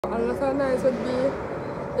A lot of noise would be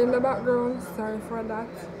in the background. Sorry for that.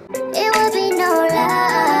 It would be no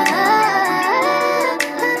love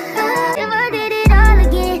if I did it all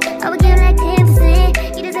again. I would give like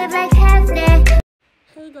 10%. You deserve like half that.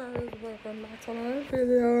 Hey guys, welcome back to another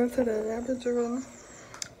video. Today I'll be doing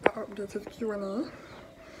an updated Q&A.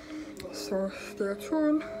 So stay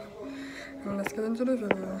tuned and let's get into the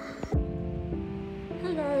video.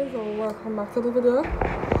 Hey guys, welcome back to the video.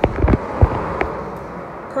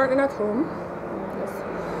 Currently at home. Yes.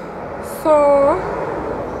 So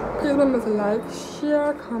please remember to like,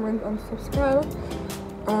 share, comment and subscribe.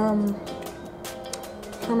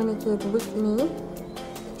 Communicate with me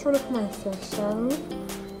through the comment section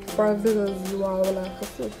for videos you all would like to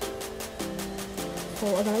see. So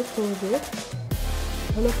as I told you,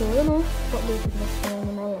 I look at what this is what's going on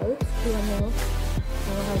in my life. I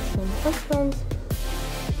have some questions.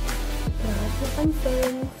 I have some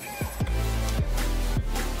answers.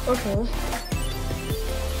 Okay.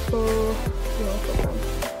 So the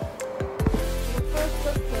first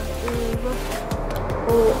question is,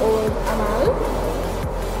 how old am I?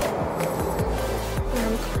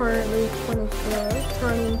 I'm currently 24,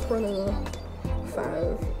 turning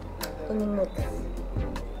 25 in the next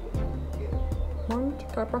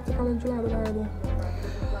month. I practically July already.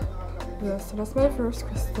 Yes, so that's my first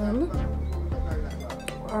question.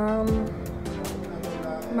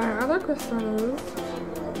 My other question is,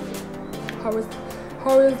 how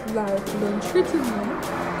is life being treated me?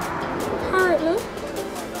 Currently,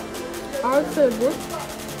 I would say good,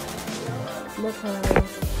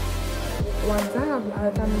 because once I have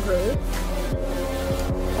life, I'm great.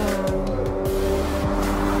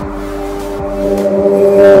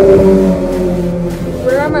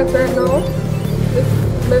 Where I'm at right now, it's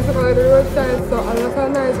basically the roadside, so a lot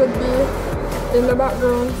of noise would be in the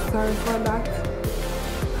background. Sorry for that.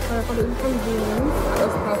 Sorry for the inconvenience. I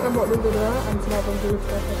just thought about the video and so I can do it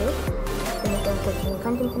for this. So I can put more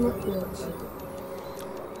content on the page.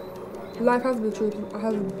 Life has been treating me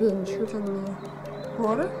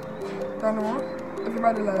good. Don't know.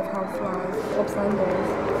 Everybody's life has flaws, ups and downs.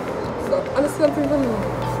 So, and the same thing for me.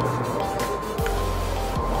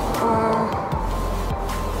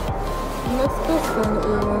 Next question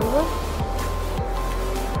is,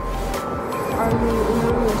 are you in a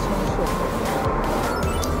relationship?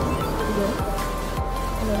 Yes.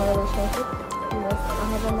 I'm in a relationship. Yes, I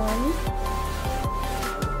have a man.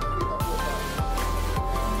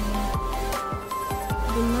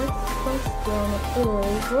 The next question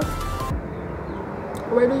is,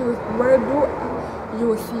 where do you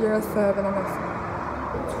see yourself in the next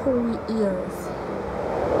 2 years?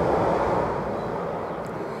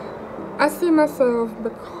 I see myself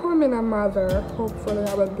becoming a mother. Hopefully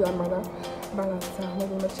I will be a mother by that time.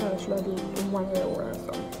 Maybe my child should be 1 year old or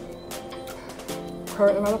so.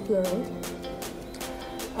 Currently not a parent.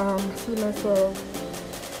 See myself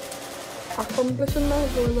accomplishing my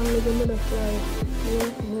goals and living the best life,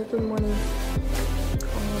 making money.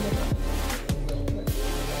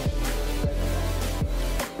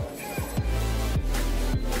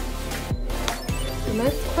 The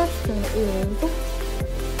next question is,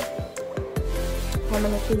 how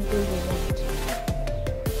many kids do you want?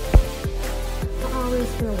 I always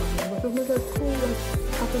say one, but if I say two, I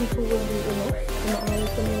think two will be enough. And I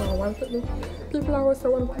always say one picnic. People always say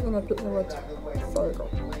one picnic and I pick me what. Sorry, go.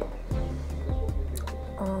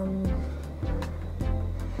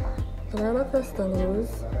 The other question is,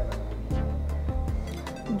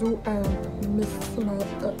 do I miss my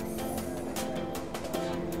ex?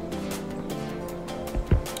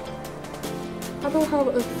 I don't have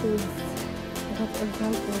exes. I have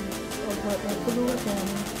examples of what I could do with them.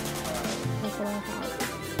 That's what I have.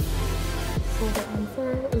 So the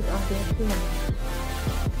answer is obviously no.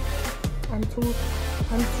 I'm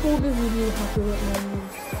too busy being happy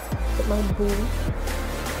with my boo.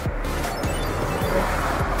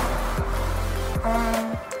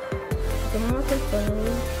 The next question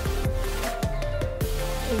is,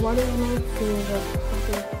 what is my favorite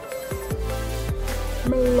hobby? I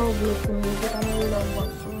love listening to music and I love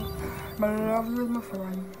watching. I love with my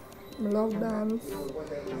friend. I love dance.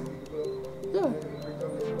 Yeah.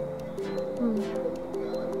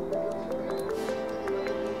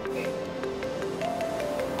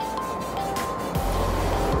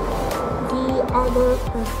 The other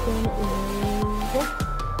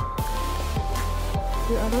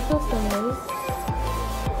question is,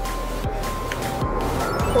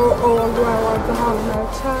 how old do I want to have my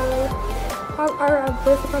child? I've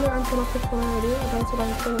basically answered my question already. I've answered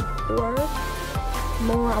on 24.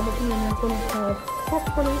 More about being on 25.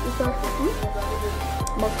 Hopefully it's not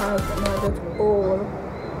because when I get old,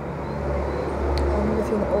 I'm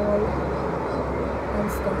between all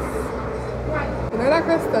and stuff. Another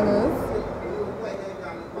question is,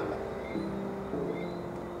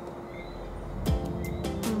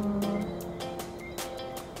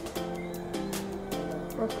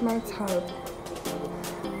 what's my type?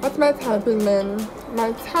 What's my type in men?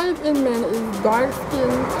 My type in men is dark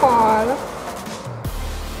skin, tall,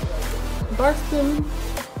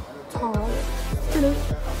 skinny.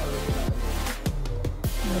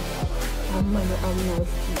 I'm nice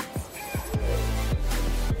feet.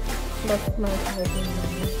 That's my type in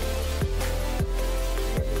men.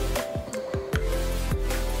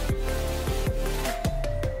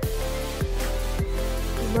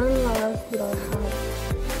 When last did I have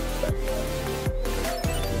sex?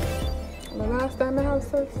 The last time I had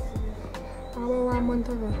sex? About 1 month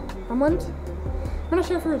ago. A month? I'm not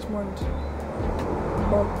sure for which month.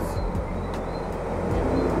 But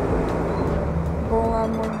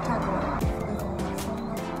 1 month ago.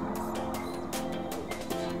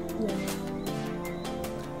 Yes.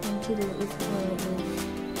 And today is Friday.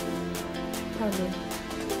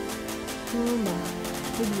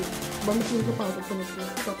 But I'm thinking about it honestly.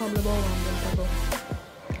 So probably about 1 month ago.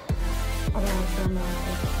 Around some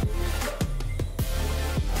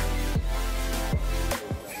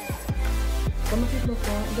I'm thinking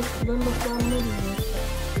about maybe.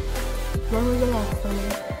 When was the last time I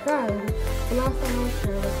cried? The last time I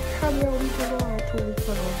cried was probably a week ago or 2 weeks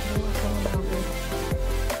ago. I was talking about this.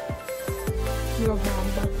 Love man,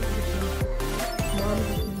 back to the thing. Mom,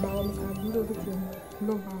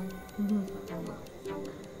 love man.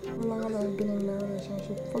 How long have I been in my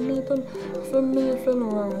relationship? For me to know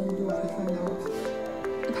how I do to find out.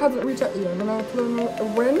 It hasn't reached an ear. I'm not telling you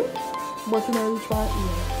when, but it has reached an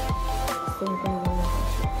ear. So you can know relationship.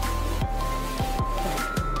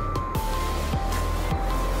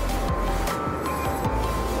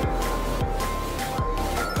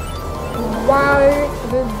 Why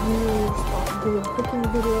did you stop doing cooking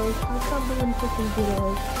videos? I stopped doing cooking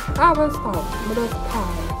videos. I haven't stopped, but that's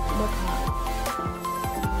time.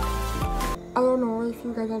 I don't know if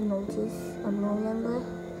you guys have noticed, I'm no longer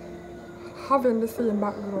having the same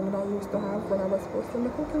background that I used to have when I was posting the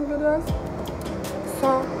cooking videos.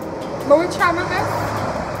 So, but we try my best.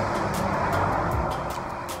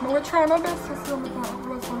 To see if we can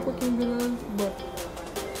upload some cooking videos,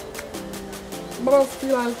 but I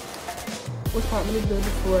feel like what's happening the day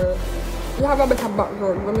before you have a better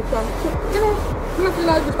background when you can cook, you know, I feel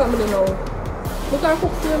like this family now. You can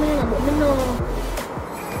cook for me, but me know.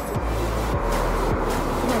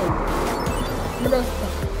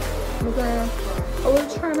 I will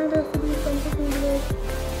try my best to do some cooking videos.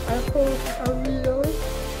 I post a reel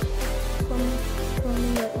from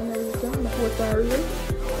in a weekend, I post a reel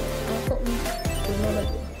and something, you know,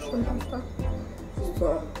 like shrimp and stuff. So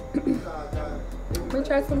I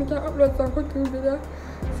try so I can upload some cooking videos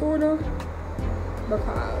soon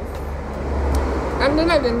because, and then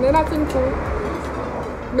again, then I think too,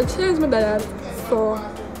 I change my diet, so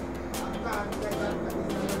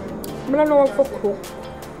I don't know how to cook.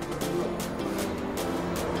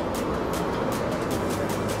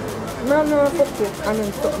 I don't know how to cook and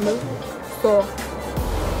then something. So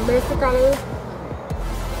basically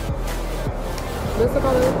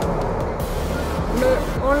my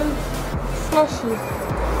only slushy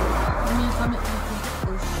meat I make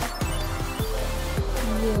fish.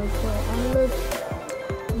 Yeah, so unless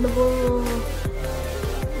I go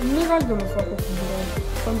never do myself cooking videos.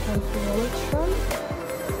 Sometimes I will try.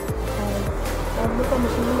 I've become a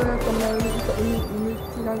machine to eat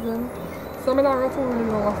again. So I'm not going to really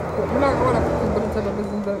know what to cook. I'm not going to cook, but it's a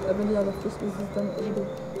business every day. I have fish pieces done every day.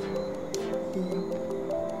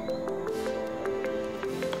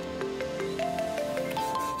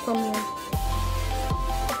 Come here.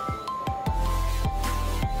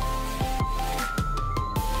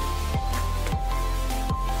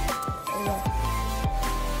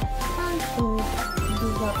 I think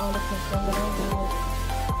these are all the questions that I have.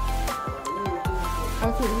 I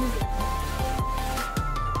think these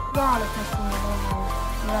are the questions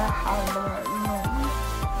that I have right now.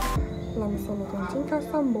 Let me see if I can think of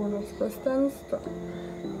some bonus questions to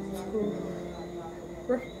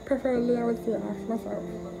preferably I would say ask myself.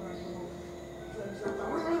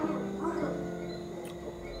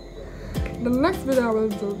 The next video I will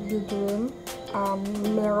be doing, I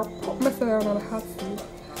put myself on a hot seat.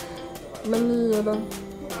 I need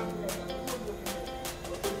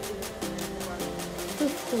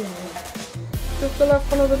 50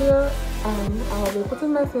 left on the video, and I'll be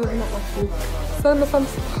putting myself in the hot seat. Send me some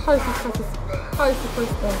spicy questions.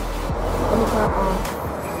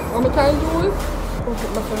 What we can do is put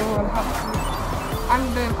myself on the hot seat And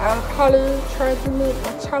then I'll probably try to make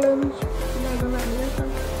a challenge. You guys don't like me,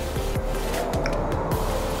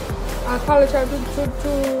 I'll probably try to do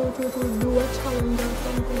a challenge or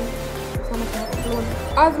something.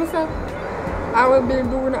 As I said, I will be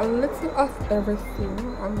doing a little of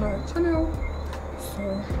everything on my channel. So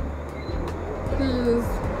please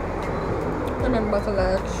remember to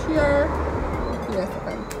like, share. Yes,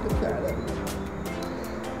 I can declare them.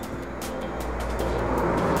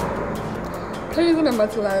 Please remember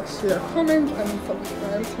to like, share, comment, and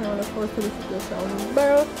subscribe. Turn on the post notification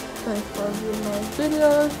bell. Thanks for viewing my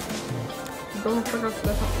videos. Don't forget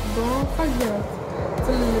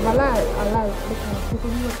to leave a like because people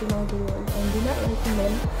do watch my videos and do not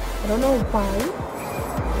recommend. I don't know why,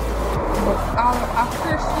 but I'll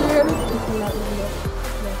appreciate it if you like the video.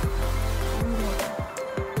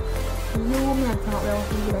 You may not know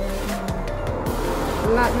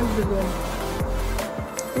like this video.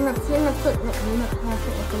 I'm not saying that you're not to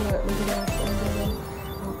like the video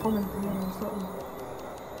or comment or something.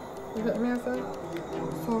 You get me, I said?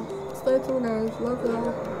 So stay tuned, guys. Love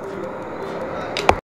y'all.